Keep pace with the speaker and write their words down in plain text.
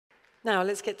Now,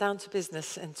 let's get down to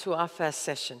business and to our first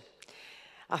session.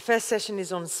 Our first session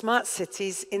is on smart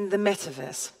cities in the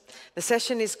Metaverse. The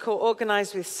session is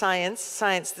co-organized with CYENS.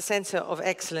 CYENS, the Center of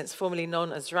Excellence, formerly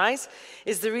known as RISE,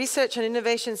 is the Research and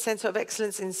Innovation Center of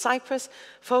Excellence in Cyprus,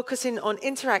 focusing on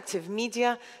interactive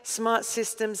media, smart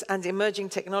systems, and emerging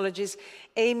technologies,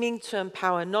 aiming to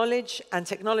empower knowledge and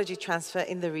technology transfer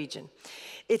in the region.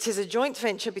 It is a joint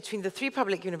venture between the three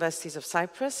public universities of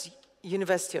Cyprus,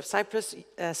 University of Cyprus,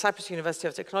 Cyprus University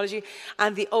of Technology,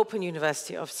 and the Open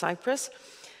University of Cyprus,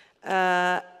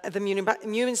 the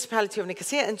municipality of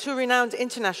Nicosia, and two renowned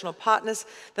international partners,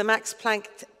 the Max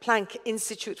Planck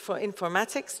Institute for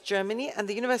Informatics, Germany, and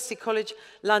the University College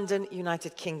London,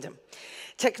 United Kingdom.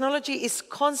 Technology is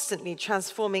constantly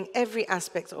transforming every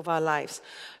aspect of our lives,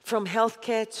 from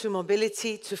healthcare to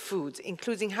mobility to food,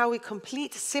 including how we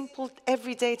complete simple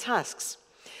everyday tasks.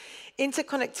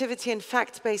 Interconnectivity and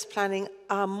fact-based planning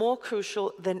are more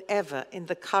crucial than ever in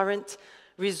the current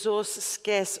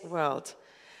resource-scarce world.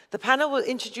 The panel will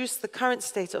introduce the current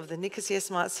state of the Nicosia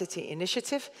Smart City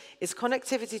initiative, its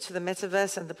connectivity to the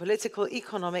Metaverse, and the political,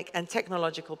 economic, and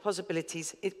technological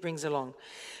possibilities it brings along.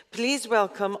 Please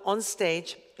welcome on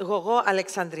stage Gogo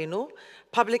Alexandrinou,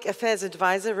 Public Affairs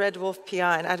Advisor, Red Wolf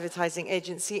PR and Advertising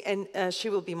Agency, and she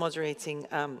will be moderating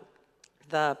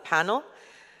the panel.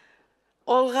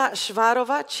 Olga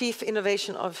Shvarova, Chief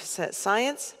Innovation Officer at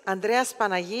CYENS, Andreas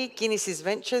Panayi, Kinisis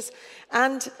Ventures,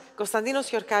 and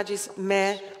Constantinos Yiorkadjis,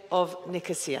 Mayor of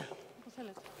Nicosia.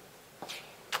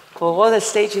 Gogo, the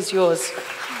stage is yours.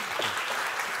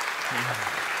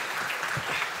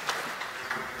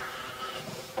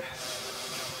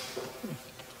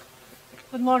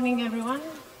 Good morning, everyone.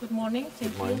 Good morning.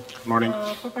 Thank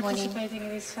you for participating in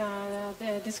this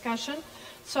discussion.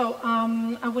 So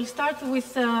I will start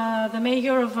with the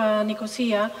mayor of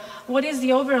Nicosia. What is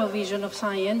the overall vision of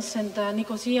CYENS and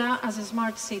Nicosia as a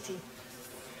smart city?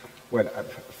 Well,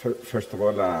 first of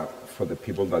all, for the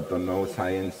people that don't know,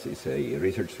 CYENS is a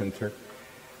research center,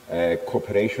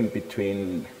 cooperation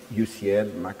between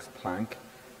UCL, Max Planck,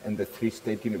 and the three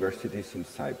state universities in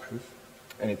Cyprus.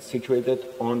 And it's situated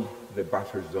on the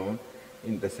buffer zone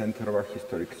in the center of our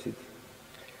historic city.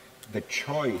 The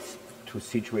choice to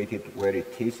situate it where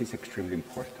it is extremely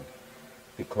important,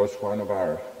 because one of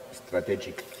our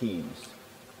strategic themes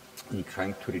in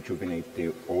trying to rejuvenate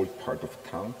the old part of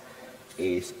town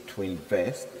is to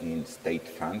invest in state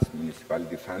funds,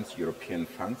 municipality funds, European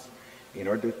funds, in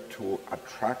order to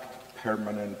attract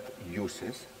permanent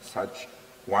uses, such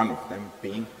one of them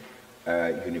being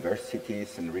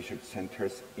universities and research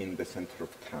centers in the center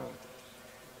of town.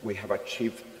 We have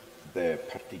achieved the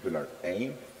particular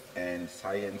aim, and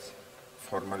CYENS,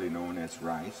 formerly known as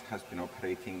RISE, has been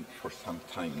operating for some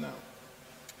time now.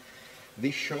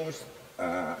 This shows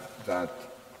that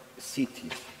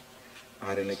cities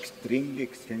are an extremely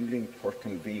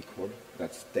important vehicle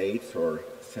that states or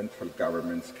central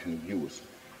governments can use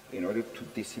in order to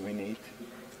disseminate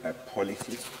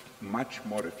policies much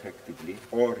more effectively,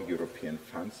 or European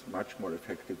funds much more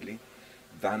effectively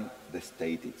than the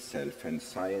state itself, and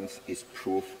CYENS is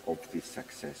proof of this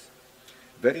success.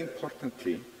 Very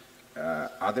importantly,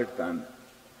 other than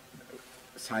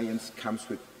CYENS comes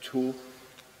with two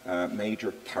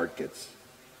major targets,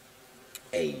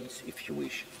 aims, if you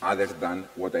wish, other than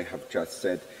what I have just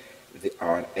said,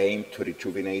 our aim to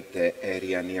rejuvenate the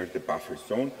area near the buffer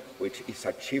zone, which is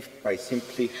achieved by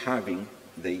simply having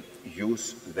the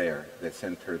use there, the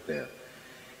center there.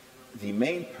 The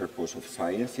main purpose of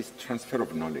CYENS is transfer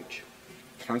of knowledge.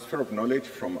 Transfer of knowledge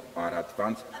from our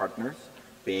advanced partners,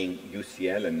 being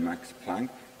UCL and Max Planck,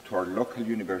 to our local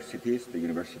universities, the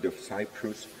University of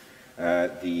Cyprus,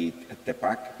 the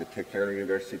TEPAC, the Technical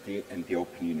University, and the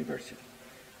Open University.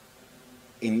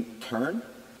 In turn,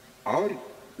 our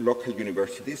local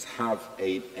universities have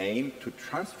an aim to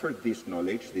transfer this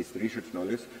knowledge, this research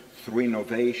knowledge, through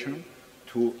innovation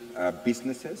to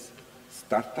businesses,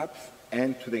 startups,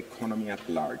 and to the economy at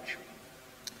large.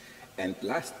 And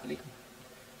lastly,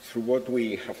 through what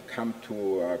we have come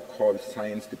to call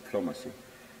science diplomacy,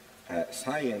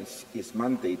 CYENS is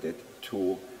mandated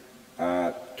to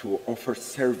offer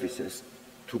services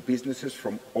to businesses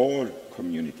from all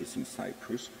communities in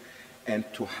Cyprus, and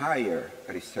to hire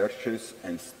researchers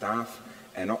and staff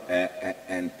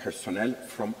and personnel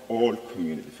from all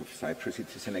communities of Cyprus.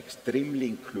 It is an extremely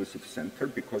inclusive center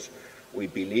because we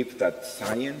believe that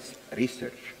science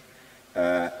research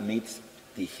needs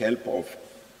the help of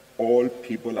all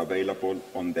people available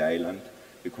on the island,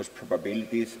 because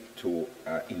probabilities to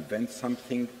invent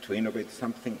something, to innovate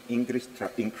something, increase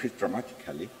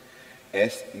dramatically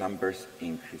as numbers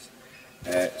increase.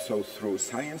 So through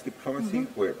science diplomacy,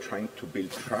 we're trying to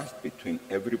build trust between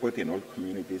everybody and all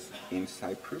communities in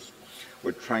Cyprus.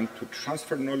 We're trying to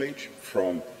transfer knowledge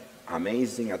from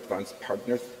amazing advanced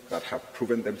partners that have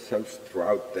proven themselves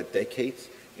throughout the decades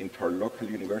into our local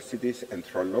universities, and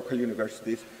through our local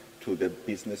universities to the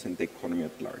business and the economy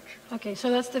at large. Okay, so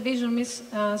that's the vision, Ms.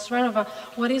 Shvarova.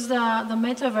 What is the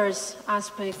metaverse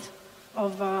aspect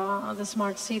of the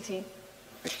smart city?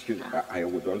 Excuse me, I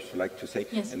would also like to say,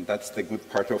 yes. And that's the good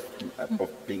part of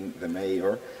being the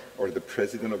mayor or the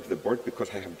president of the board, because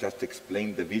I have just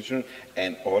explained the vision,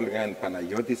 and Olga and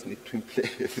Panagiotis need to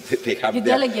they have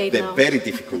the very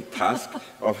difficult task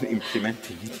of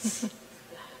implementing it.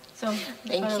 So,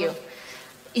 thank you.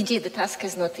 Indeed, the task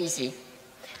is not easy.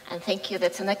 And thank you,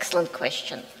 that's an excellent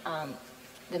question.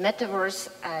 The metaverse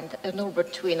and an urban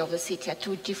twin of the city are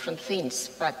two different things,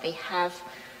 but they have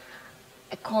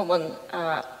a common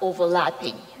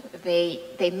overlapping.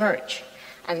 They merge.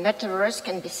 And metaverse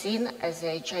can be seen as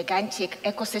a gigantic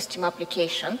ecosystem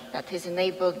application that is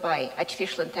enabled by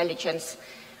artificial intelligence,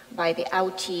 by the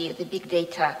IoT, the big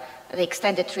data, the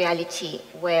extended reality,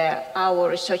 where our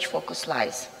research focus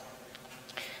lies.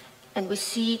 And we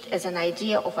see it as an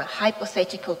idea of a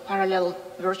hypothetical parallel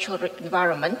virtual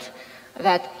environment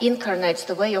that incarnates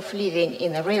the way of living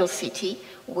in a real city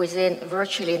within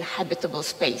virtually inhabitable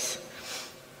space.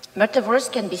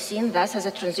 Metaverse can be seen thus as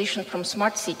a transition from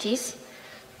smart cities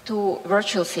to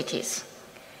virtual cities,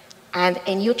 and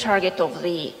a new target of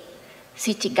the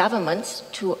city governments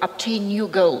to obtain new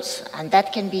goals, and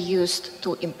that can be used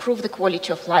to improve the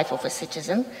quality of life of a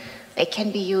citizen. They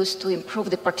can be used to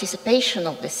improve the participation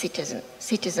of the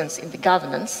citizens in the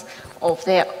governance of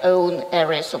their own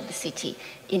areas of the city,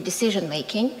 in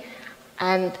decision-making,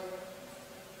 and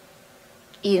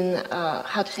in,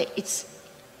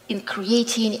 in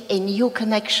creating a new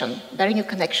connection, very new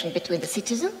connection between the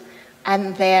citizen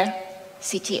and their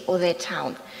city or their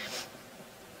town.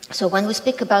 So when we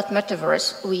speak about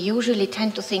metaverse, we usually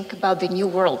tend to think about the new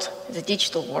world, the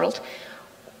digital world,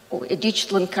 or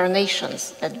digital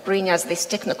incarnations that bring us this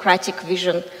technocratic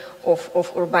vision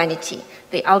of urbanity,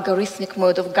 the algorithmic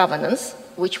mode of governance,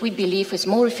 which we believe is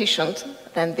more efficient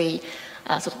than the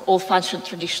sort of old-fashioned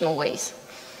traditional ways.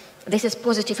 This is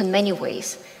positive in many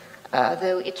ways,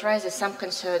 though it raises some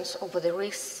concerns over the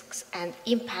risks and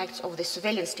impacts of the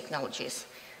surveillance technologies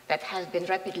that have been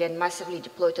rapidly and massively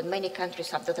deployed in many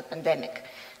countries after the pandemic.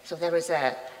 So there is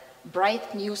a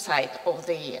bright new side of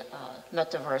the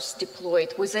metaverse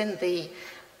deployed within the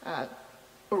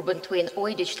urban twin or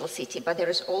a digital city, but there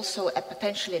is also a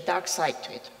potentially dark side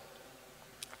to it.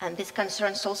 And these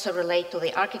concerns also relate to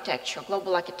the architecture,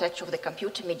 global architecture of the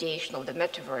computer mediation of the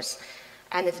metaverse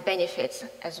and its benefits,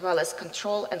 as well as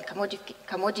control and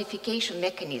commodification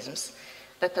mechanisms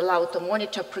that allow to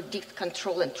monitor, predict,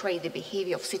 control, and trace the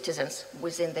behavior of citizens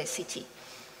within the city.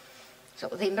 So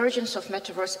the emergence of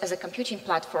metaverse as a computing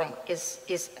platform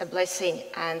is a blessing,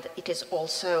 and it is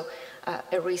also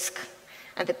a risk.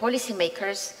 And the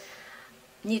policymakers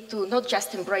need to not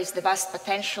just embrace the vast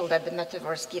potential that the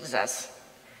metaverse gives us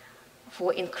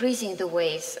for increasing the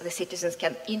ways the citizens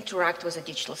can interact with the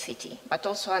digital city, but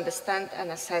also understand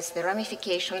and assess the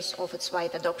ramifications of its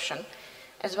wide adoption,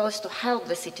 as well as to help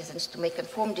the citizens to make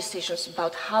informed decisions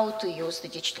about how to use the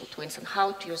digital twins and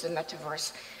how to use the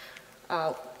metaverse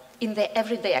in their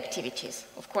everyday activities.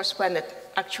 Of course, when it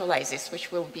actualizes,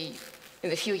 which will be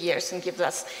in a few years and gives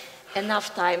us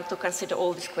enough time to consider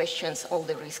all these questions, all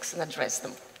the risks, and address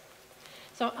them.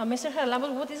 So, Mr.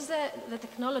 Charalambous, what is the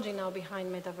technology now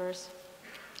behind Metaverse?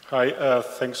 Hi,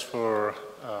 thanks for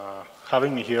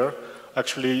having me here.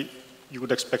 Actually, you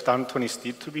would expect Anthony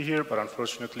Steed to be here, but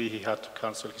unfortunately he had to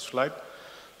cancel his flight.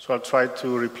 So I'll try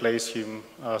to replace him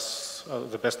as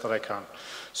the best that I can.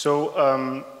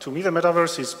 So to me, the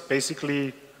metaverse is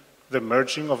basically the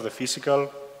merging of the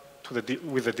physical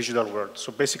with the digital world.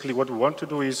 So basically what we want to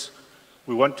do is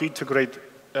we want to integrate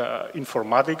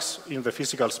informatics in the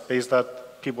physical space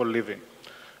that people live in.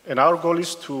 And our goal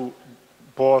is to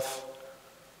both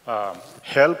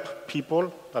help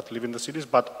people that live in the cities,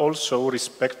 but also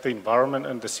respect the environment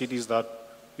and the cities that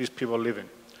these people live in.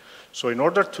 So in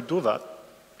order to do that,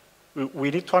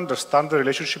 we need to understand the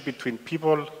relationship between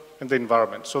people and the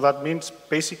environment. So that means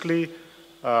basically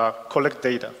collect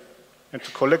data. And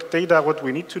to collect data, what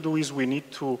we need to do is we need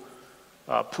to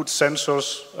put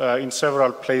sensors in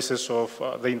several places of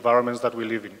the environments that we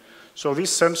live in. So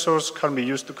these sensors can be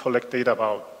used to collect data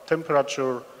about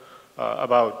temperature,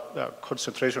 about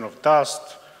concentration of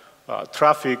dust,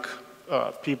 traffic,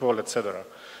 people, etc.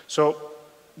 So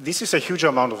this is a huge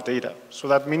amount of data. So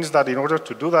that means that in order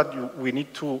to do that, we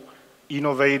need to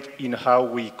innovate in how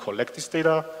we collect this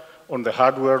data, on the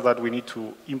hardware that we need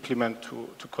to implement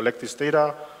to collect this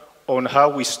data, on how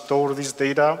we store this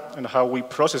data and how we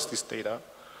process this data.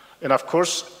 And of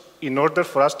course, in order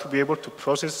for us to be able to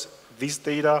process this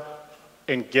data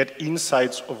and get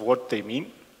insights of what they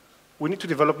mean, we need to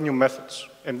develop new methods.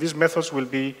 And these methods will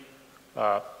be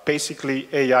basically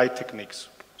AI techniques.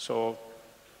 So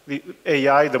the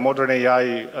AI, the modern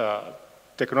AI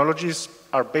technologies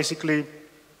are basically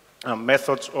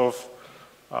methods of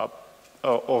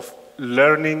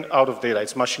learning out of data.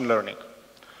 It's machine learning.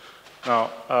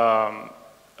 Now,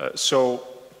 so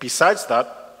besides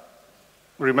that,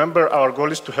 remember our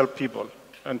goal is to help people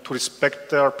and to respect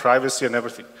their privacy and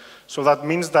everything. So that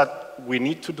means that we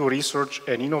need to do research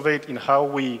and innovate in how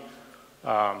we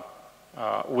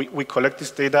collect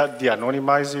this data,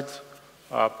 de-anonymize it,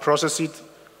 process it,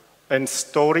 and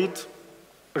store it,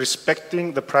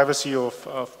 respecting the privacy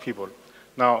of people.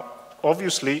 Now,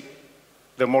 obviously,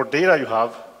 the more data you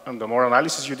have and the more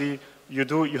analysis you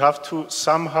do, you have to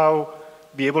somehow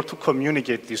be able to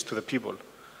communicate this to the people.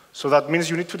 So that means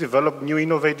you need to develop new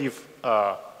innovative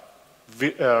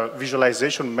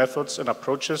visualization methods and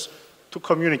approaches to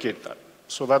communicate that.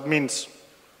 So that means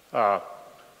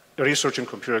research in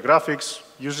computer graphics,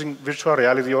 using virtual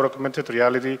reality or augmented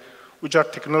reality, which are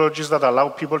technologies that allow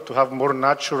people to have more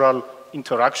natural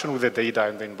interaction with the data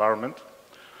and the environment.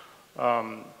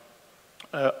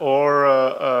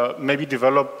 Or maybe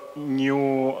develop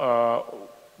new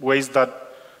ways that,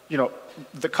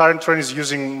 the current trend is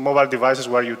using mobile devices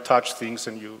where you touch things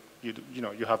and you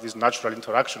have this natural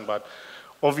interaction. But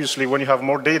obviously, when you have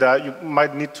more data, you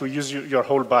might need to use your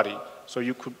whole body. So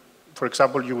you could, for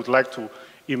example, you would like to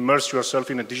immerse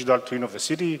yourself in a digital twin of the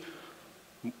city,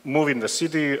 move in the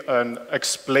city, and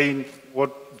explain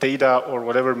what data or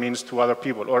whatever means to other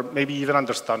people, or maybe even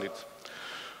understand it.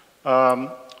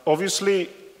 Obviously,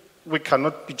 we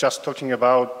cannot be just talking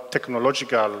about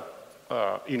technological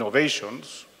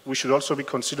innovations. We should also be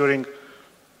considering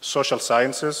social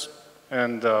sciences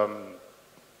and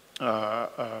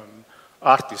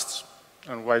artists.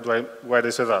 And why do I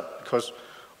say that? Because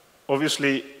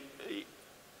obviously,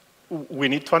 we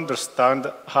need to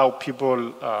understand how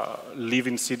people live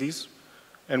in cities,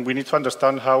 and we need to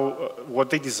understand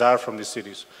what they desire from these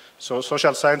cities. So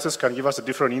social sciences can give us a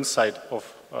different insight of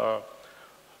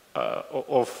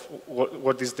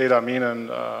what this data mean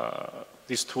and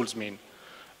these tools mean.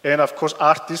 And of course,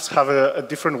 artists have a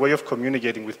different way of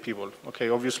communicating with people. Okay,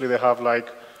 obviously they have like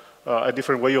a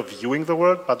different way of viewing the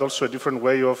world, but also a different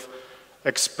way of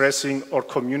expressing or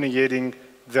communicating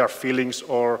their feelings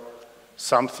or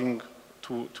something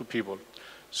to people.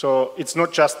 So it's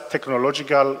not just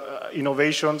technological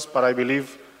innovations, but I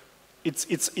believe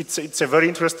it's a very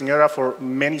interesting area for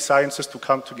many sciences to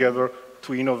come together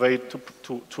to innovate,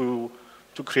 to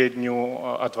create new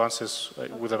advances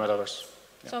with the metaverse.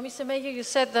 Yeah. So, Mr. Mayor, you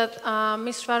said that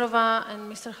Ms. Shvarova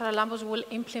and Mr. Charalambous will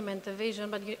implement the vision,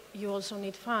 but you also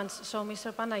need funds. So,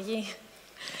 Mr. Panayi,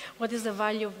 what is the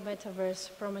value of Metaverse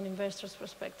from an investor's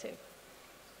perspective?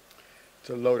 It's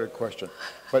a loaded question.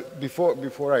 But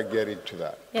before I get into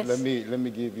that, yes, let me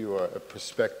give you a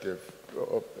perspective,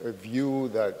 a view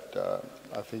that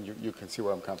I think you can see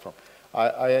where I'm coming from.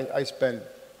 I spent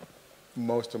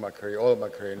most of my career, all of my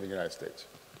career in the United States,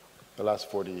 the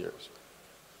last 40 years.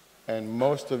 And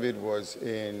most of it was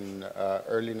in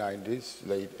early 90s,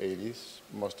 late 80s.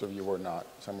 Most of you were not.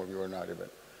 Some of you were not even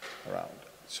around.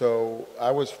 So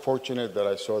I was fortunate that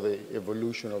I saw the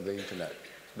evolution of the internet.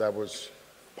 That was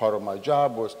part of my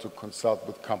job, was to consult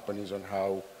with companies on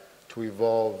how to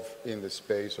evolve in the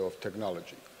space of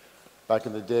technology. Back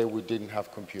in the day, we didn't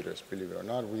have computers, believe it or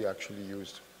not. We actually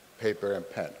used paper and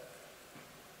pen.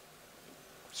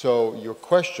 So your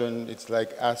question, it's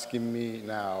like asking me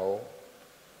now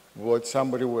what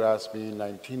somebody would ask me in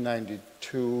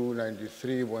 1992,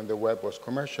 93, when the web was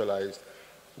commercialized,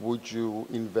 would you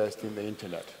invest in the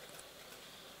internet?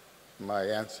 My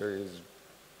answer is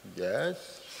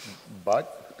yes,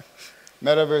 but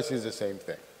Metaverse is the same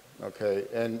thing, okay?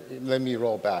 And let me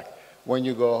roll back. When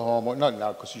you go home, or not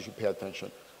now because you should pay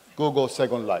attention, Google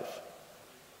Second Life.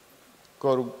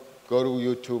 Go to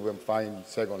YouTube and find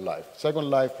Second Life. Second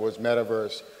Life was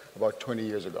Metaverse about 20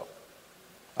 years ago.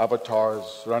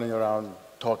 Avatars running around,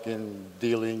 talking,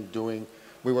 dealing, doing.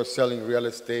 We were selling real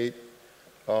estate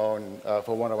for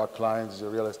one of our clients, a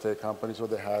real estate company. So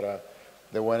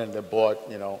they went and they bought,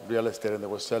 real estate, and they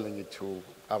were selling it to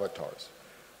avatars.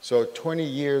 So 20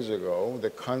 years ago, the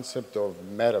concept of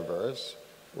Metaverse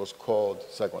was called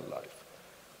Second Life.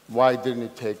 Why didn't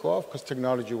it take off? Because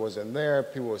technology wasn't there,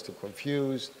 people were still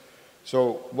confused.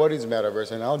 So what is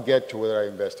Metaverse? And I'll get to whether I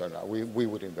invest or not. We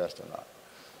would invest or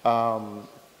not.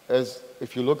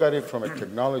 if you look at it from a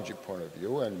technology point of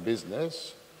view and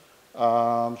business,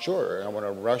 sure, I want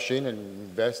to rush in and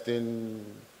invest in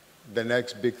the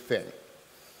next big thing.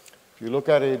 If you look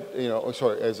at it,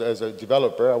 as a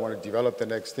developer, I want to develop the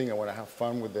next thing. I want to have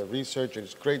fun with the research, and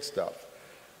it's great stuff.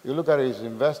 You look at it as an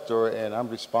investor, and I'm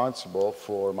responsible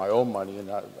for my own money and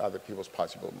not other people's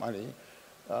possible money.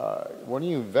 When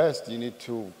you invest, you need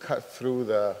to cut through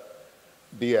the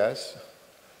BS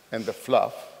and the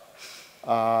fluff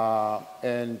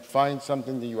and find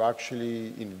something that you're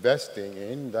actually investing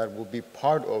in that will be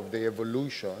part of the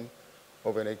evolution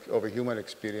of a human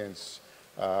experience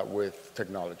with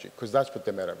technology, because that's what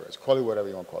the metaverse, call it whatever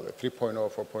you want to call it,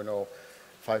 3.0, 4.0,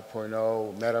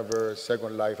 5.0, metaverse,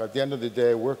 Second Life. At the end of the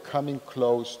day, we're coming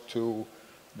close to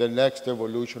the next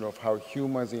evolution of how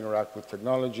humans interact with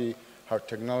technology, how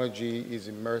technology is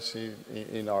immersive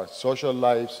in our social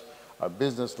lives, our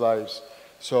business lives.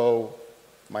 So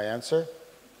my answer,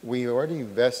 we already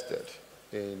invested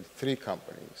in 3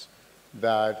 companies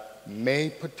that may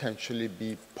potentially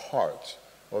be part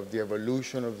of the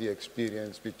evolution of the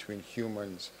experience between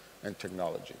humans and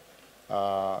technology.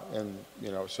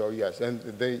 So yes, and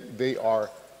they are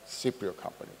Cypriot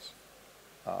companies.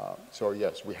 So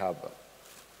yes, we have them,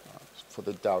 for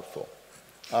the doubtful.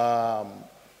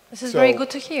 This is very good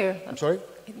to hear. I'm sorry?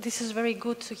 This is very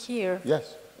good to hear.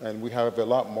 Yes, and we have a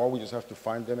lot more. We just have to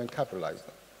find them and capitalize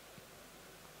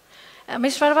them.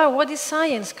 Ms. Shvarova, what is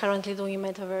CYENS currently doing in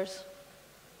Metaverse?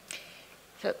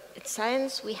 So at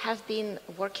CYENS, we have been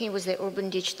working with the urban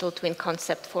digital twin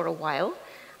concept for a while,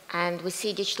 and we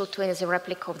see digital twin as a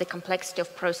replica of the complexity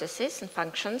of processes and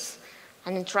functions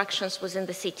and interactions within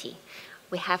the city.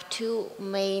 We have 2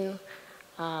 main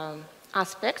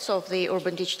aspects of the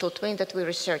urban digital twin that we're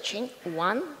researching.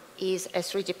 One is a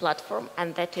 3D platform,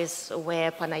 and that is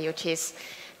where Panagiotis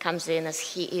comes in, as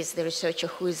he is the researcher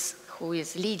who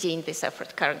is leading this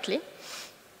effort currently.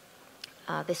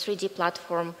 The 3D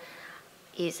platform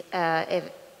is an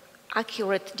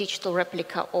accurate digital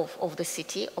replica of the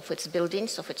city, of its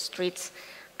buildings, of its streets,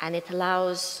 and it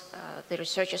allows the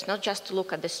researchers not just to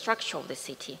look at the structure of the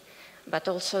city, but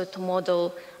also to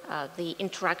model the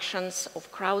interactions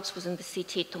of crowds within the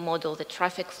city, to model the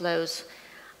traffic flows,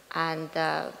 and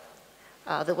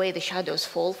the way the shadows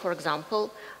fall, for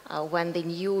example. When the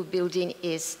new building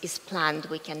is planned,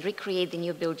 we can recreate the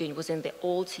new building within the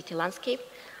old city landscape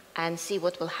and see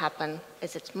what will happen,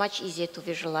 as it's much easier to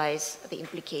visualize the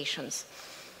implications.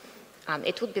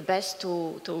 It would be best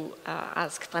to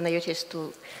ask Panagiotis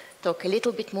to talk a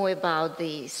little bit more about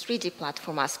the 3D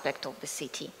platform aspect of the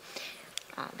city.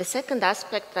 The second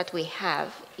aspect that we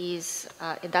have is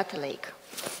a data lake.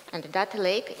 And the data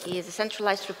lake is a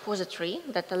centralized repository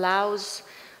that allows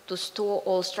to store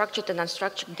all structured and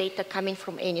unstructured data coming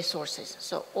from any sources.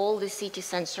 So all the city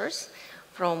sensors,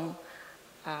 from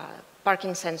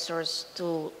parking sensors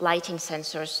to lighting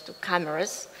sensors to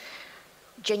cameras,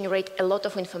 generate a lot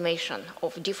of information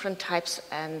of different types,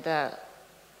 and the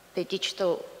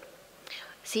digital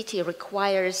city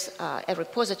requires a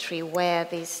repository where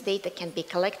this data can be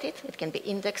collected, it can be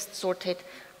indexed, sorted,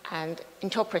 and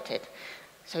interpreted.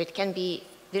 So it can be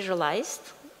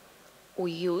visualized or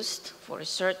used for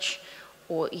research,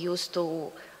 or used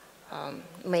to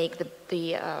make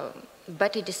the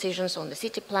better decisions on the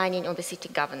city planning, on the city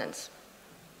governance.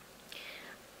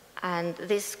 And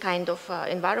this kind of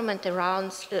environment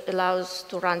allows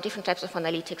to run different types of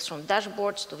analytics, from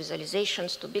dashboards to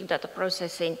visualizations to big data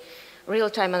processing,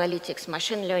 real-time analytics,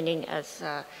 machine learning, as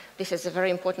this is a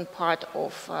very important part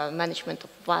of management of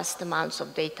vast amounts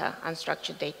of data,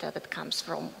 unstructured data that comes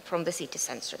from the city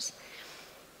sensors.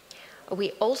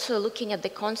 We're also looking at the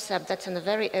concept that's in a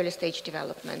very early stage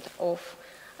development of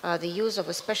the use of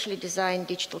a specially designed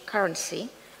digital currency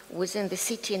within the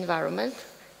city environment,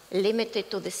 limited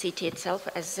to the city itself,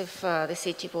 as if the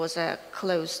city was a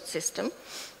closed system,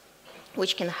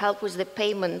 which can help with the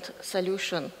payment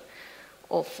solution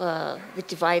of the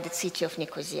divided city of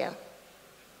Nicosia.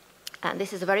 And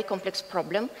this is a very complex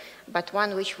problem, but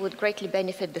one which would greatly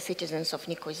benefit the citizens of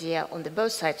Nicosia on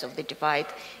both sides of the divide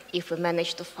if we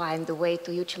manage to find the way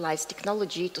to utilize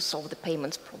technology to solve the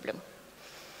payments problem.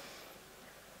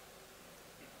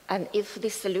 And if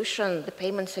this solution, the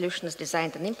payment solution, is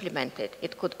designed and implemented,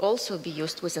 it could also be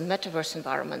used within Metaverse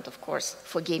environment, of course,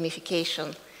 for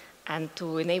gamification and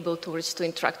to enable tourists to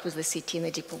interact with the city in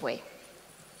a deeper way.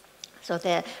 So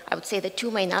I would say the 2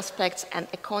 main aspects and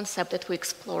a concept that we're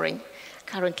exploring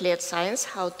currently at CYENS,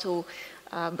 how to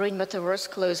bring Metaverse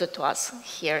closer to us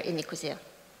here in Nicosia.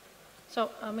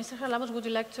 So, Mr. Charalambous, would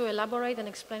you like to elaborate and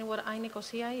explain what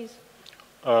iNicosia is?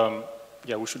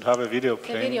 Yeah, we should have a video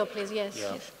playing. A video, please, yes.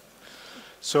 Yeah. Yes.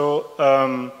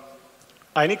 So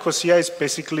Nicosia is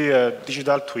basically a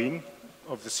digital twin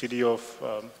of the city of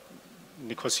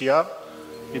Nicosia.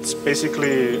 It's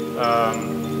basically,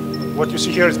 what you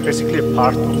see here is basically a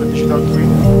part of the digital twin,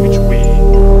 which we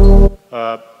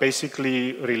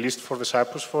basically released for the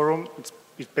Cyprus Forum.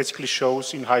 It basically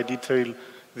shows in high detail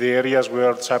the areas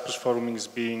where the Cyprus Forum is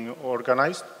being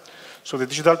organized. So the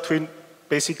digital twin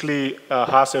basically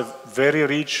has a very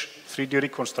rich 3D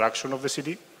reconstruction of the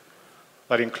city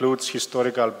that includes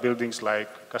historical buildings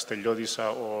like Castelliotis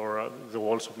or the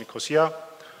walls of Nicosia.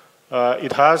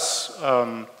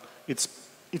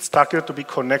 It's targeted to be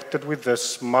connected with the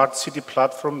smart city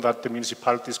platform that the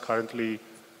municipality is currently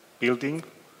building.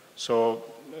 So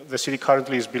the city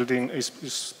currently is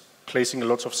placing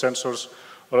lots of sensors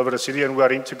all over the city, and we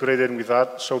are integrated with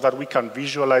that so that we can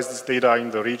visualize this data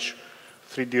in the rich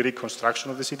 3D reconstruction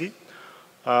of the city.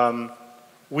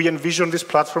 We envision this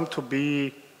platform to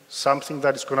be something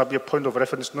that is going to be a point of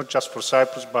reference not just for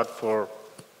Cyprus but for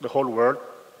the whole world.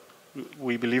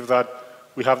 We believe that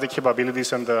we have the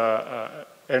capabilities and the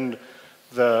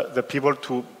people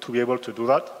to be able to do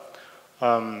that.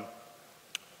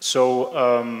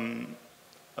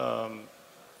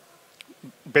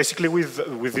 Basically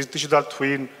with this digital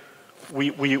twin,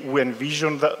 we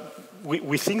envision that,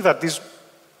 we think that this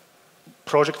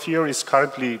project here is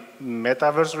currently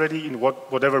Metaverse ready in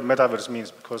whatever Metaverse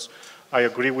means, because I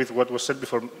agree with what was said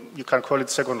before. You can call it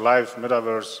Second Life,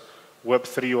 Metaverse,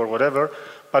 Web3 or whatever,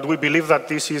 but we believe that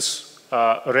this is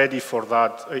ready for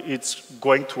that. It's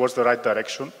going towards the right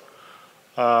direction.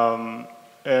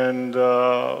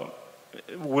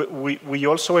 We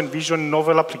also envision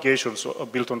novel applications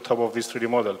built on top of this 3D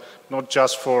model, not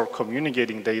just for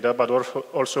communicating data, but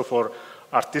also for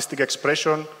artistic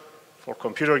expression, for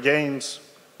computer games,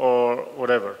 or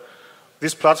whatever.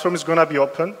 This platform is going to be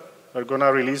open. We're going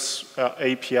to release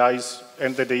APIs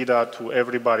and the data to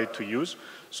everybody to use.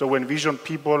 So we envision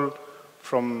people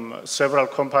from several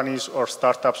companies or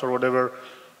startups or whatever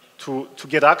to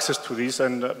get access to this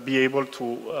and be able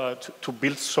to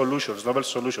build solutions, novel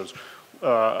solutions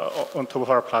on top of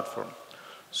our platform.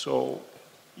 So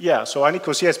yeah, so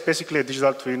Nicosia is basically a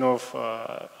digital twin of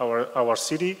our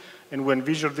city, and we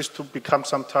envision this to become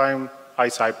sometime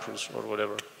iCyprus or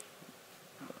whatever.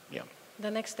 Yeah.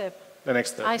 The next step. The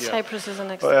next step, iCyprus is the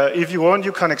next step. If you want,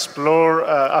 you can explore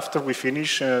after we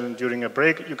finish and during a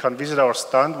break. You can visit our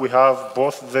stand. We have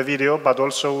both the video, but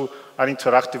also an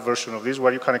interactive version of this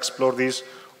where you can explore this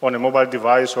on a mobile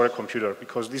device or a computer,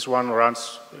 because this one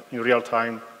runs in real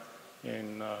time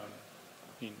in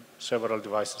several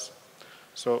devices.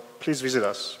 So please visit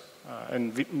us.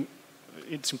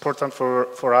 It's important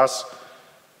for us,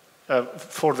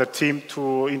 for the team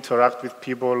to interact with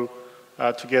people,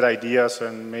 to get ideas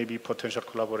and maybe potential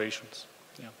collaborations.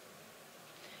 Yeah.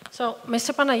 So,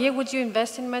 Mr. Panayi, would you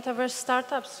invest in Metaverse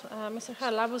startups? Mr.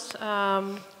 Charalambous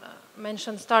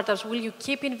mentioned startups. Will you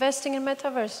keep investing in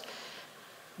Metaverse?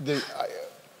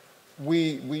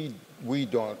 We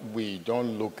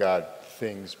don't look at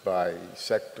things by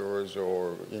sectors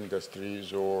or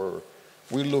industries, or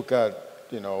we look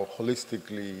at,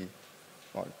 holistically,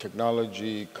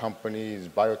 technology companies,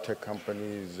 biotech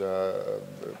companies,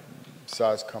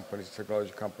 SaaS companies,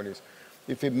 technology companies.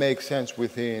 If it makes sense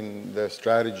within the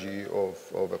strategy of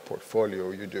a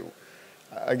portfolio, you do.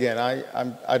 Again, I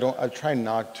try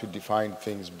not to define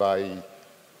things by,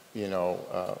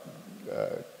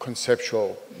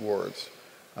 conceptual words.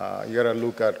 You got to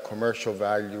look at commercial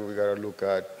value. You got to look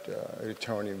at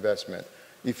return on investment.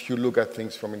 If you look at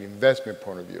things from an investment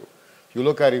point of view, you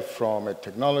look at it from a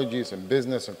technologies and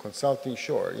business and consulting.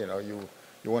 Sure, you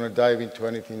want to dive into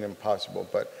anything impossible,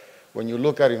 but when you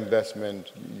look at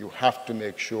investment, you have to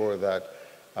make sure that,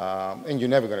 and you're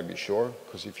never going to be sure,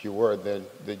 because if you were, then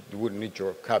you wouldn't need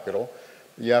your capital.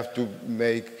 You have to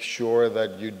make sure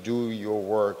that you do your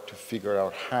work to figure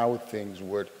out how things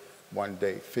would one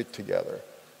day fit together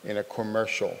in a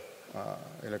commercial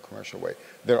way.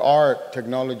 There are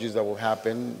technologies that will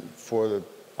happen for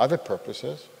other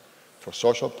purposes, for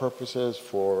social purposes,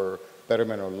 for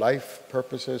betterment of life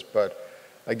purposes, but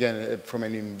again, from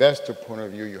an investor point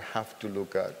of view, you have to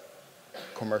look at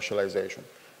commercialization.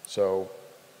 So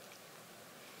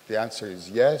the answer is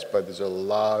yes, but there's a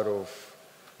lot of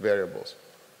variables.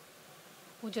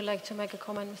 Would you like to make a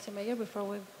comment, Mr. Mayor, before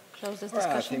we close this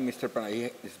discussion? I think Mr.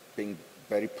 Panayi is being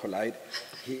very polite.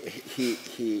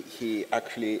 He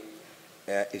actually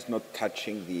is not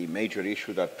touching the major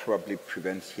issue that probably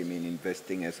prevents him in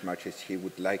investing as much as he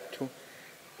would like to,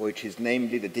 which is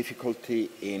namely the difficulty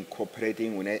in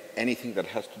cooperating with anything that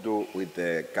has to do with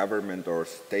the government or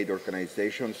state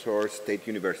organizations or state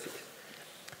universities.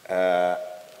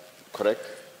 Correct?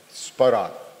 Spot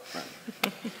on.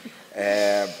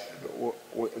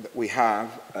 We have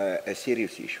a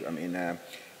serious issue. I mean,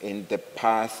 in the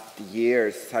past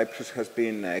years, Cyprus has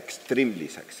been extremely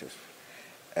successful.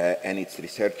 And its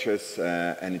researchers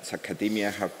and its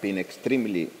academia have been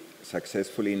extremely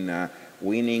successful in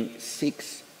winning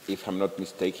 6, if I'm not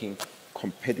mistaken,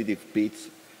 competitive bids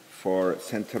for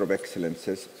Center of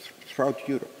Excellences throughout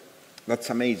Europe. That's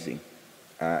amazing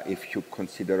if you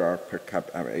consider our per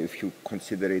capita, if you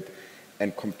consider it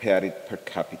and compare it per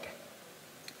capita.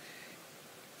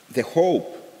 The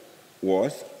hope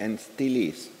was, and still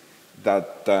is,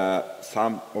 that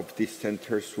some of these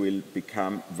centers will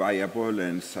become viable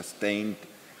and sustained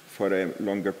for a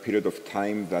longer period of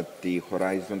time that the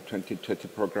Horizon 2020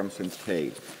 programs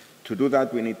entail. To do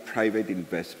that, we need private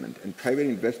investment, and private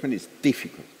investment is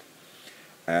difficult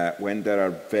when there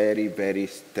are very, very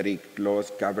strict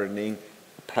laws governing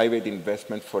private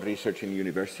investment for research in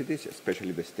universities,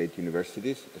 especially the state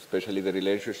universities, especially the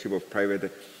relationship of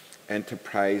private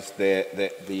enterprise,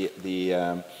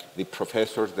 the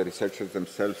professors, the researchers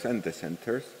themselves, and the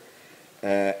centers,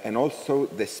 and also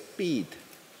the speed.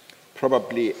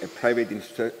 Probably a private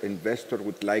investor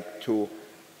would like to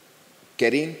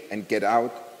get in and get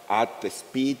out at the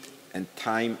speed and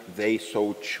time they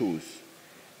so choose.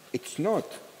 It's not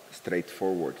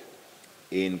straightforward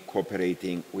in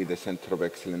cooperating with the Center of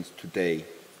Excellence today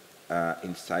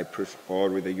in Cyprus or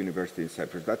with the university in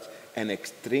Cyprus. That's an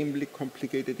extremely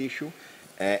complicated issue,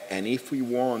 and if we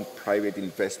want private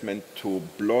investment to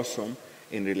blossom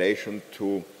in relation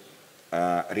to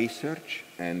research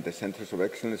and the Centers of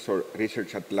Excellence or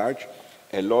research at large,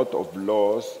 a lot of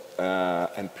laws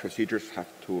and procedures have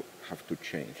to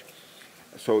change.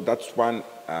 So that's one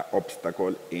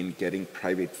obstacle in getting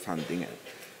private funding.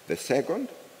 The second,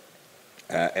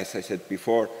 as I said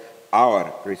before,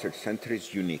 our research center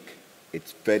is unique.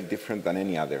 It's very different than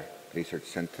any other research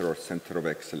center or center of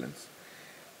excellence.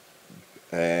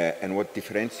 And what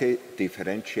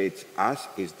differentiates us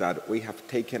is that we have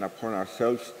taken upon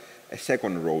ourselves a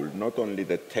second role, not only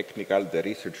the technical, the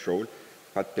research role,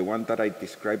 but the one that I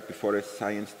described before as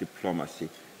science diplomacy,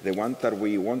 the one that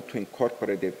we want to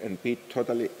incorporate and be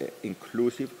totally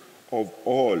inclusive of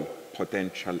all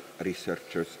potential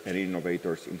researchers and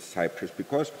innovators in Cyprus,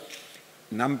 because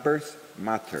numbers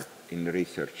matter in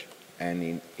research and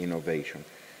in innovation.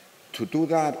 To do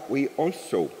that, we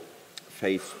also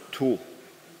face 2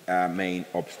 main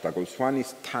obstacles. One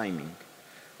is timing.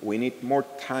 We need more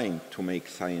time to make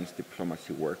science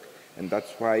diplomacy work, and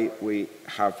that's why we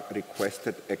have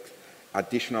requested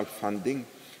additional funding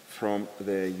from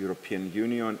the European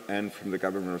Union and from the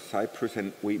government of Cyprus,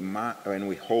 and we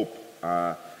hope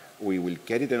we will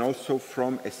get it, and also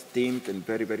from esteemed and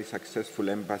very, very successful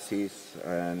embassies.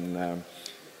 And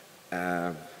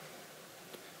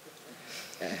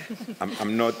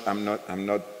I'm not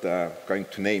going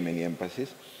to name any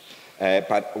embassies,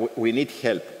 but we need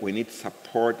help. We need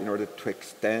support in order to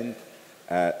extend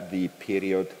the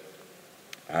period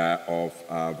of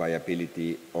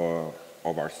viability of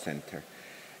our center.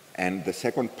 And the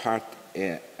second part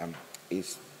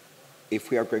is,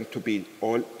 if we are going to be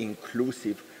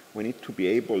all-inclusive, we need to be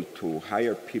able to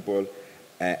hire people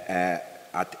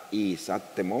at ease.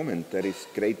 At the moment, there is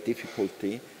great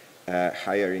difficulty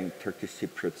hiring Turkish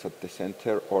Cypriots at the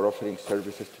center or offering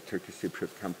services to Turkish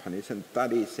Cypriot companies, and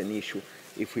that is an issue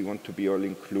if we want to be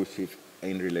all-inclusive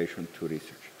in relation to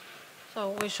research.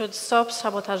 So we should stop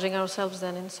sabotaging ourselves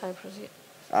then in Cyprus?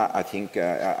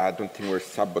 I don't think we're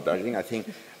sabotaging. I think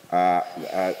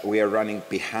we are running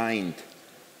behind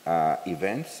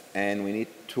events, and we need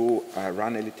to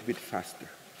run a little bit faster.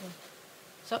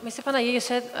 So, Mr. Panayi, you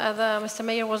said that Mr.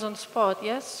 Mayor was on spot,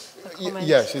 yes?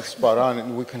 Yes, it's spot on,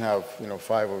 and we can have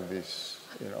 5 of these,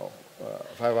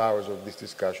 5 hours of this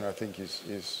discussion. I think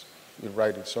is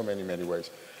right in so many ways.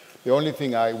 The only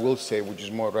thing I will say, which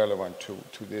is more relevant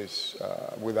to this,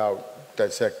 without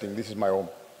dissecting, this is my own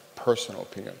personal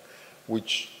opinion,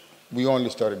 which we only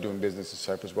started doing business in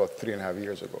Cyprus about 3.5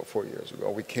 years ago, 4 years ago.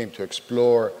 We came to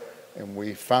explore, and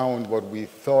we found what we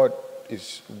thought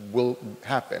will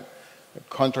happen.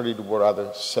 Contrary to what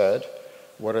others said,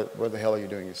 what the hell are you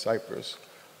doing in Cyprus?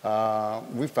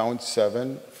 We found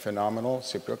 7 phenomenal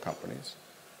Cypriot companies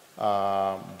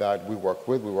that we work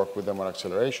with. We work with them on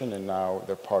acceleration, and now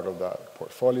they're part of the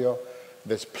portfolio.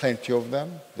 There's plenty of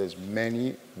them. There's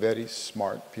many very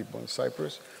smart people in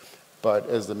Cyprus. But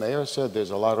as the mayor said,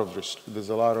 there's a lot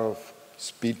of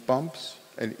speed bumps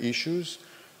and issues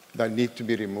that need to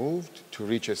be removed to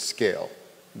reach a scale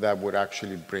that would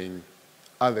actually bring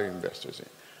other investors in.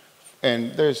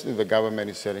 And the government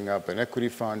is setting up an equity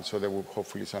fund, so there will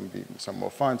hopefully be some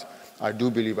more funds. I do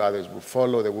believe others will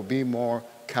follow. There will be more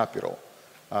capital.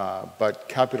 But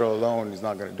capital alone is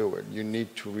not going to do it. You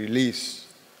need to release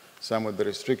some of the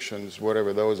restrictions,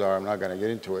 whatever those are. I'm not going to get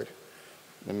into it.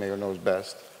 The mayor knows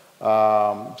best.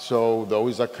 So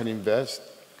those that can invest,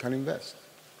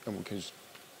 and we can just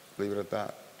leave it at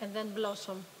that. And then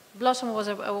blossom. Blossom was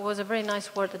a very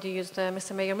nice word that you used,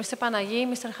 Mr. Mayor. Mr. Panayi,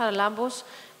 Mr. Charalambous,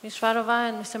 Ms. Shvarova,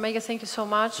 and Mr. Mayor, thank you so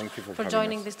much for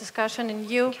joining this discussion. And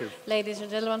you, ladies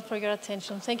and gentlemen, for your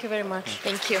attention. Thank you very much.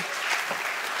 Thank you.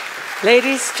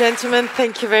 Ladies, gentlemen,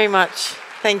 thank you very much.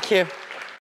 Thank you.